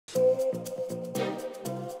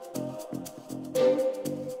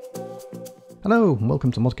Hello and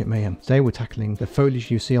welcome to Modkit Mayhem. Today we're tackling the foliage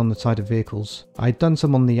you see on the side of vehicles. I'd done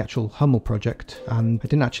some on the actual Hummel project and I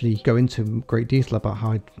didn't actually go into great detail about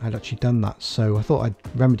how I'd actually done that, so I thought I'd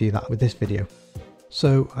remedy that with this video.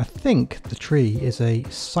 So I think the tree is a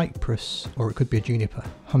Cyprus, or it could be a Juniper.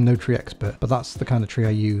 I'm no tree expert, but that's the kind of tree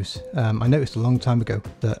I use. I noticed a long time ago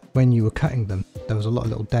that when you were cutting them, there was a lot of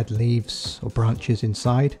little dead leaves or branches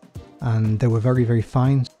inside, and they were very, very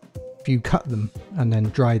fine. If you cut them and then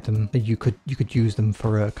dried them, you could use them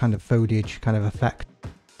for a kind of foliage kind of effect.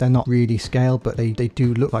 They're not really scaled, but they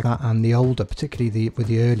do look like that, and the older, particularly with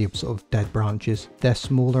the earlier sort of dead branches, they're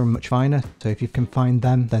smaller and much finer, so if you can find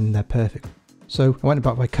them, then they're perfect. So I went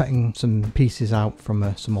about by cutting some pieces out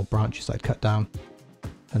from some old branches that I'd cut down,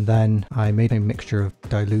 and then I made a mixture of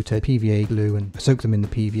diluted PVA glue and soaked them in the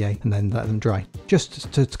PVA and then let them dry, just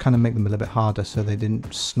to kind of make them a little bit harder so they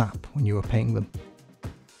didn't snap when you were painting them,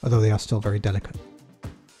 although they are still very delicate.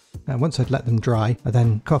 And once I'd let them dry, I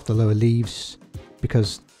then cut off the lower leaves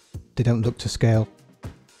because they don't look to scale.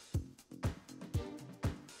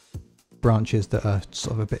 Branches that are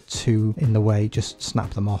sort of a bit too in the way, just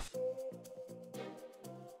snap them off.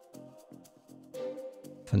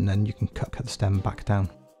 And then you can cut the stem back down.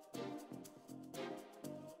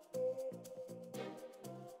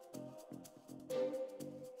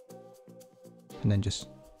 And then just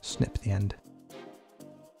snip the end.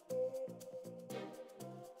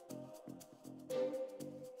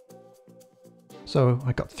 So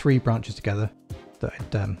I got 3 branches together that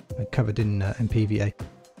I'd covered in PVA.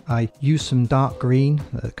 I used some dark green,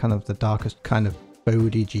 kind of the darkest kind of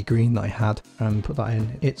foliagey green that I had, and put that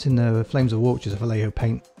in. It's in the Flames of War, which is a Vallejo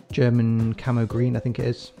paint. German Camo green, I think it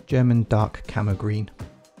is. German dark Camo green.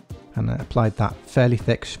 And I applied that fairly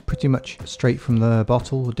thick, pretty much straight from the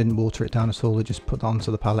bottle. I didn't water it down at all, I just put that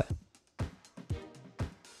onto the palette.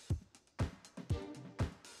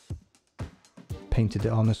 Painted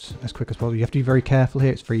it on as quick as possible. You have to be very careful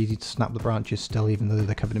here, it's very easy to snap the branches still, even though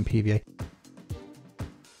they're covered in PVA.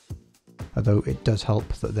 Although it does help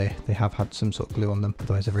that they have had some sort of glue on them,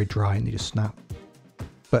 otherwise they're very dry and they just snap.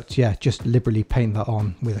 But yeah, just liberally paint that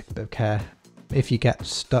on with a bit of care. If you get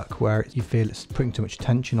stuck where you feel it's putting too much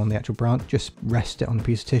tension on the actual branch, just rest it on a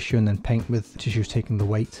piece of tissue and then paint with tissues taking the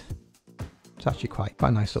weight. It's actually quite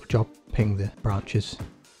a nice little job painting the branches,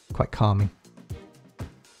 quite calming.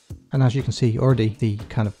 And as you can see already, the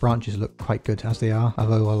kind of branches look quite good as they are,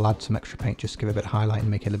 although I'll add some extra paint just to give it a bit of highlight and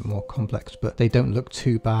make it a little bit more complex, but they don't look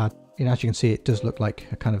too bad. And as you can see, it does look like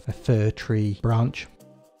a kind of a fir tree branch.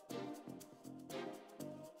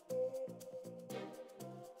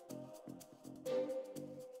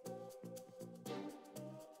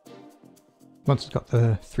 Once I've got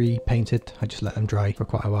the 3 painted, I just let them dry for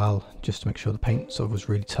quite a while, just to make sure the paint sort of was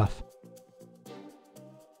really tough.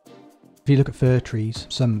 If you look at fir trees,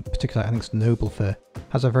 some particularly, I think it's the noble fir,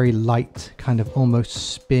 has a very light kind of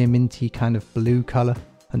almost spearminty kind of blue colour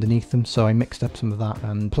underneath them, so I mixed up some of that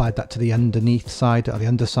and applied that to the underneath side, or the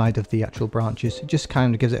underside of the actual branches. It just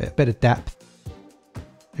kind of gives it a bit of depth.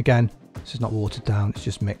 Again, this is not watered down, it's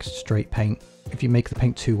just mixed straight paint. If you make the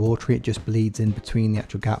paint too watery, it just bleeds in between the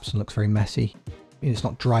actual gaps and looks very messy. It's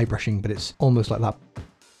not dry brushing, but it's almost like that.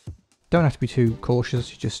 Don't have to be too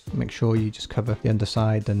cautious, you just make sure you just cover the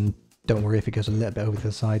underside, and don't worry if it goes a little bit over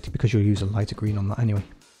the side, because you'll use a lighter green on that anyway.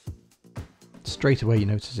 Straight away you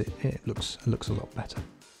notice it looks a lot better.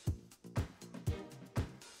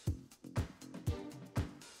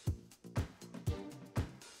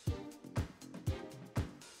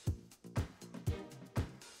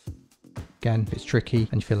 Again, if it's tricky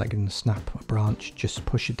and you feel like you're going to snap a branch, just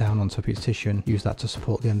push it down onto a piece of tissue and use that to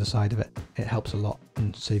support the underside of it. It helps a lot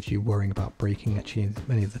and saves you worrying about breaking actually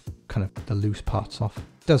many of the kind of the loose parts off.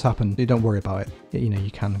 It does happen, you don't worry about it. You know, you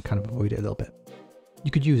can kind of avoid it a little bit. You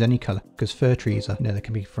could use any colour, because fir trees are, they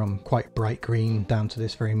can be from quite bright green down to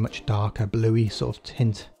this very much darker bluey sort of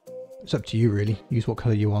tint. It's up to you really, use what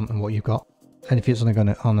colour you want and what you've got. And if it's only going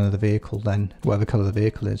to honour the vehicle, then whatever colour the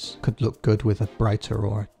vehicle is could look good with a brighter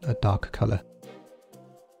or a darker colour.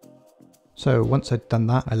 So once I'd done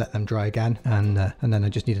that, I let them dry again, and then I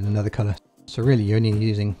just needed another colour. So really you're only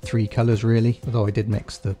using 3 colours really, although I did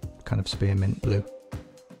mix the kind of spearmint blue.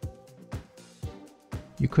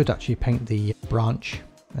 You could actually paint the branch,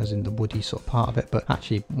 as in the woody sort of part of it, but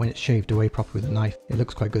actually when it's shaved away properly with a knife, it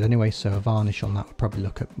looks quite good anyway, so a varnish on that would probably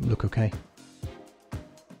look okay.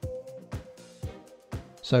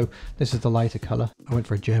 So this is the lighter colour. I went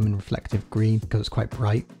for a German reflective green because it's quite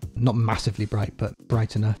bright. Not massively bright, but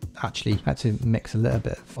bright enough. Actually, I had to mix a little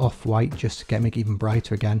bit of off-white just to make it even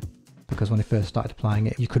brighter again, because when I first started applying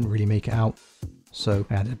it, you couldn't really make it out. so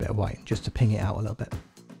I added a bit of white just to ping it out a little bit.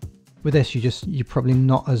 With this, you're probably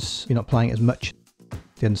not applying it as much.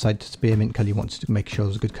 The underside to spearmint colour, you want to make sure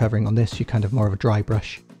there's a good covering. On this, you're kind of more of a dry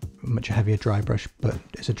brush, much heavier dry brush, but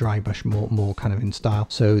it's a dry brush more kind of in style,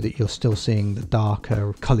 so that you're still seeing the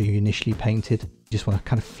darker colour you initially painted. You just want to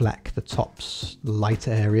kind of fleck the tops,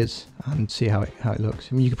 lighter areas, and see how it looks.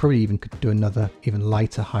 I mean, you could probably even do another even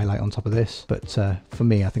lighter highlight on top of this, but for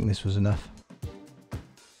me, I think this was enough.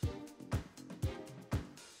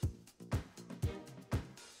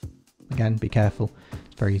 Again, be careful.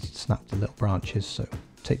 It's very easy to snap the little branches, so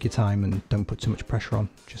take your time and don't put too much pressure on,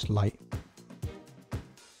 just light.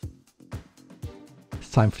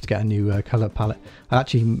 It's time to get a new colour palette. I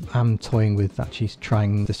actually am toying with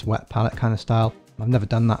trying this wet palette kind of style. I've never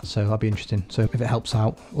done that, so that'll be interesting. So if it helps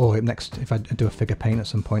out, or if I do a figure paint at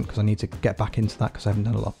some point, because I need to get back into that because I haven't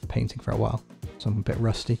done a lot of painting for a while, so I'm a bit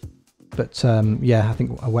rusty. But yeah, I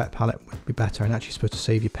think a wet palette would be better, and actually supposed to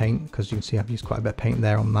save your paint, because you can see I've used quite a bit of paint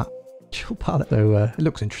there on that palette. So it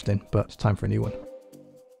looks interesting, but it's time for a new one.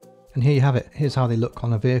 And here you have it. Here's how they look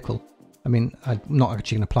on a vehicle. I mean, I'm not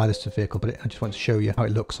actually going to apply this to a vehicle, but I just want to show you how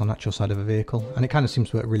it looks on the actual side of a vehicle. And it kind of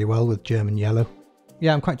seems to work really well with German yellow.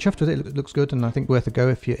 Yeah, I'm quite chuffed with it. It looks good, and I think worth a go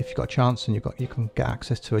if you've got a chance and you can get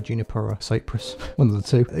access to a Juniper or a Cyprus, one of the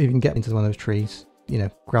two. If you can get into one of those trees, you know,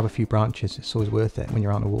 grab a few branches. It's always worth it when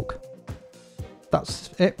you're out on a walk. That's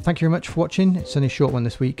it. Thank you very much for watching. It's only a short one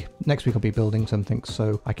this week. Next week I'll be building something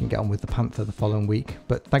so I can get on with the Panther the following week.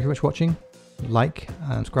 But thank you very much for watching. Like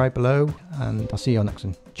and subscribe below, and I'll see you on next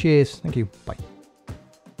one. Cheers. Thank you. Bye.